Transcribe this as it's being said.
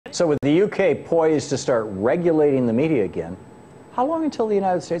So with the UK poised to start regulating the media again, how long until the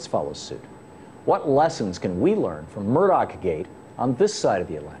United States follows suit? What lessons can we learn from Murdoch Gate on this side of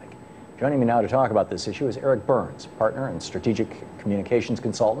the Atlantic? Joining me now to talk about this issue is Eric Burns, partner and strategic communications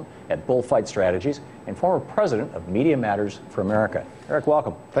consultant at Bullfight Strategies and former president of Media Matters for America. Eric,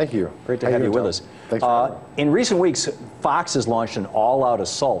 welcome. Thank you. Great to have you with us. Thanks for having me. In recent weeks, Fox has launched an all-out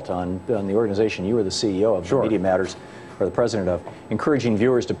assault on the organization you were the CEO of, Sure. Media Matters, or the president of, encouraging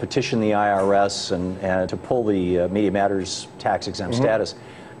viewers to petition the IRS and to pull the Media Matters tax-exempt status.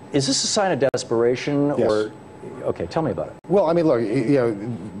 Is this a sign of desperation? Yes. Or, okay, tell me about it. Well, I mean, look,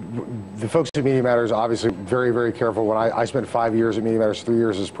 the folks at Media Matters obviously very, very careful. When I spent 5 years at Media Matters, 3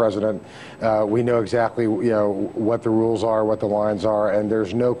 years as president, we know exactly what the rules are, what the lines are, and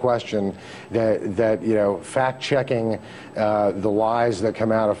there's no question that fact-checking the lies that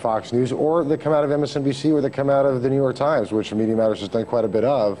come out of Fox News or that come out of MSNBC or that come out of the New York Times, which Media Matters has done quite a bit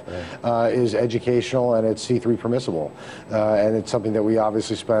of, is educational and it's C3 permissible, and it's something that we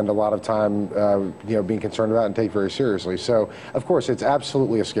obviously spend a lot of time being concerned about and take very seriously. So, of course, it's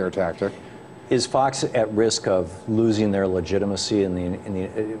absolutely a scare tactic. Is Fox at risk of losing their legitimacy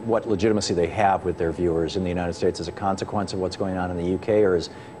what legitimacy they have with their viewers in the United States as a consequence of what's going on in the UK, or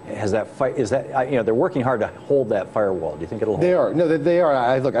they're working hard to hold that firewall? Do you think it'll hold? They are. No, they are.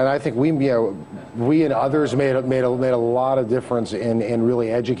 I think we and others made a lot of difference in really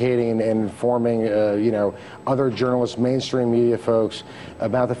educating and informing other journalists, mainstream media folks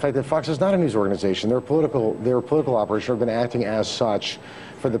about the fact that Fox is not a news organization. They're a political operation. They've been acting as such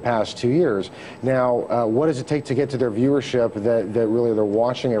for the past 2 years. Now, what does it take to get to their viewership that really they're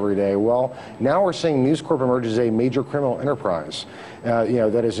watching every day? Well, now we're seeing News Corp emerge as a major criminal enterprise,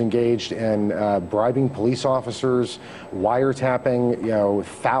 that is engaged in bribing police officers, wiretapping,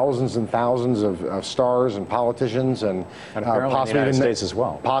 thousands and thousands of stars and politicians, and apparently possibly in the United States as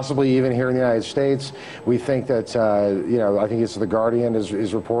well. Possibly even here in the United States. We think that, I think it's The Guardian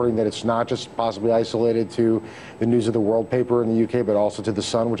is reporting that it's not just possibly isolated to the News of the World paper in the UK, but also to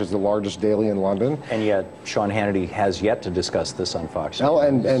The Sun, which is the largest daily in London. And yet, Sean Hannity has yet to discuss this on Fox. Well,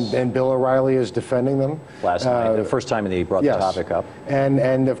 and Bill O'Reilly is defending them. Last night, the first time he brought the topic up.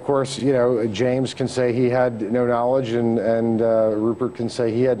 And of course, James can say he had no knowledge, and Rupert can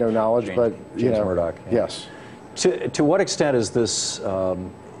say he had no knowledge, James Murdoch. Yeah. Yes. To what extent is this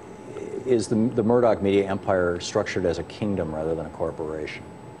is the Murdoch media empire structured as a kingdom rather than a corporation?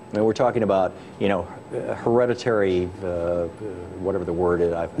 I mean, we're talking about, hereditary, whatever the word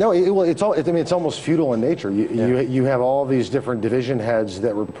is. No, it's almost feudal in nature. You have all these different division heads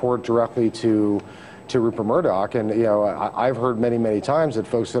that report directly to Rupert Murdoch, and I've heard many times that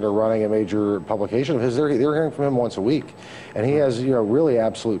folks that are running a major publication of his, they're hearing from him once a week, and he has really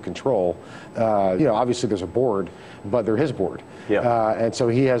absolute control. Obviously there's a board, but they're his board. Yeah. And so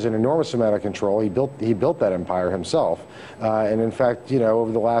he has an enormous amount of control. He built that empire himself, and in fact,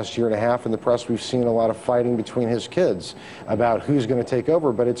 over the last year and a half in the press, we've seen a lot of fighting between his kids about who's going to take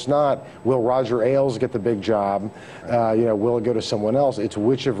over. But it's not, will Roger Ailes get the big job? Will it go to someone else? It's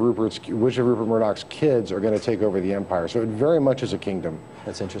which of Rupert Murdoch's kids are going to take over the empire. So it very much is a kingdom.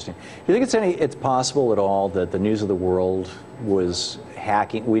 That's interesting. Do you think it's possible at all that the News of the World was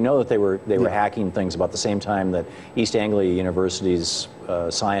hacking? We know that they were hacking things about the same time that East Anglia University's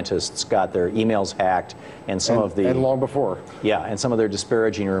scientists got their emails hacked, and long before. Yeah, and some of their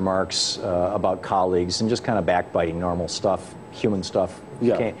disparaging remarks about colleagues and just kind of backbiting, normal stuff, human stuff.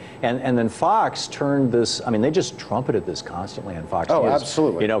 Yeah. And then Fox turned this. I mean, they just trumpeted this constantly on Fox News. Oh,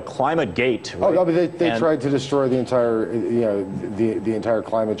 absolutely. Climate gate. Right? Oh, they tried to destroy the entire the entire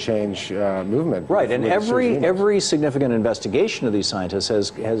climate change movement. Right, and every significant investigation of these scientists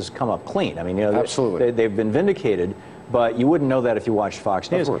has come up clean. I mean, absolutely, they've been vindicated. But you wouldn't know that if you watched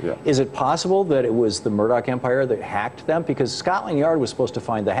Fox News. Of course, yeah. Is it possible that it was the Murdoch empire that hacked them? Because Scotland Yard was supposed to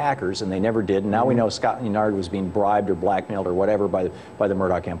find the hackers, and they never did. And now we know Scotland Yard was being bribed or blackmailed or whatever by the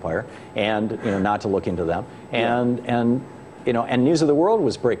Murdoch empire, and not to look into them. And News of the World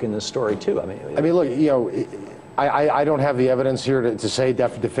was breaking this story too. I mean, look, I don't have the evidence here to say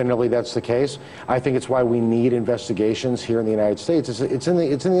definitively that's the case. I think it's why we need investigations here in the United States. It's in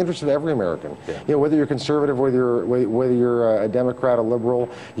the interest of every American. Yeah. Whether you're conservative, whether you're a Democrat, a liberal,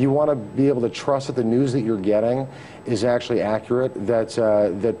 you want to be able to trust that the news that you're getting is actually accurate,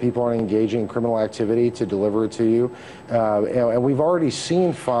 that people aren't engaging in criminal activity to deliver it to you. And we've already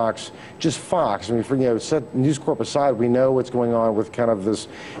seen Fox, I mean, set News Corp aside, we know what's going on with kind of this,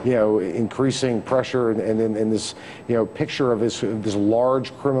 increasing pressure and this this picture of this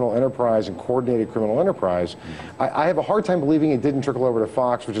large criminal enterprise and coordinated criminal enterprise. I have a hard time believing it didn't trickle over to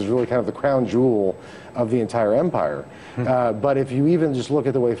Fox, which is really kind of the crown jewel of the entire empire. But if you even just look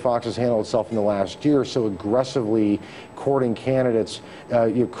at the way Fox has handled itself in the last year, so aggressively courting candidates,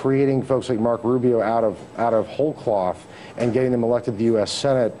 creating folks like Mark Rubio out of whole cloth and getting them elected to the U.S.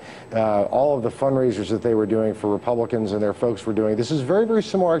 Senate, all of the fundraisers that they were doing for Republicans and their folks were doing. This is very, very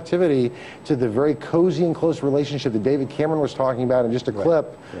similar activity to the very cozy and close relationship that David Cameron was talking about in just a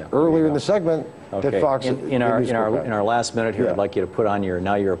clip earlier in the segment that Fox. In our last minute here, I'd like you to put on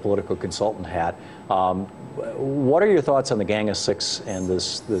now you're a political consultant hat. What are your thoughts on the Gang of Six and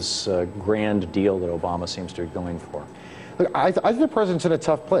this grand deal that Obama seems to be going for? Look, I think the president's in a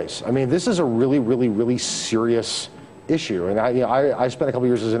tough place. I mean, this is a really, really, really serious issue, and I spent a couple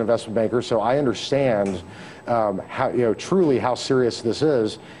years as an investment banker, so I understand how truly how serious this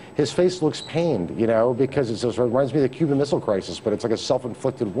is. His face looks pained, because it reminds me of the Cuban Missile Crisis, but it's like a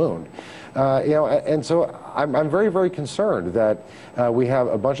self-inflicted wound, and so I'm very, very concerned that we have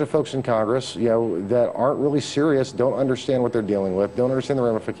a bunch of folks in Congress, that aren't really serious, don't understand what they're dealing with, don't understand the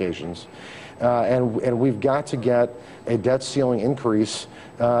ramifications, and we've got to get a debt ceiling increase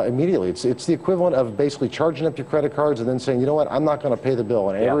immediately. It's the equivalent of basically charging up your credit cards and then saying, you know what, I'm not going to pay the bill.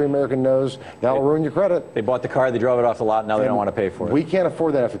 And every American knows that'll ruin your credit. They bought the car, they drove it off the lot, now they don't want to pay for it. We can't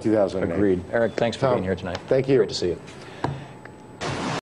afford that after 2008. Agreed. Eric, thanks for being here tonight. Thank you. Great to see you.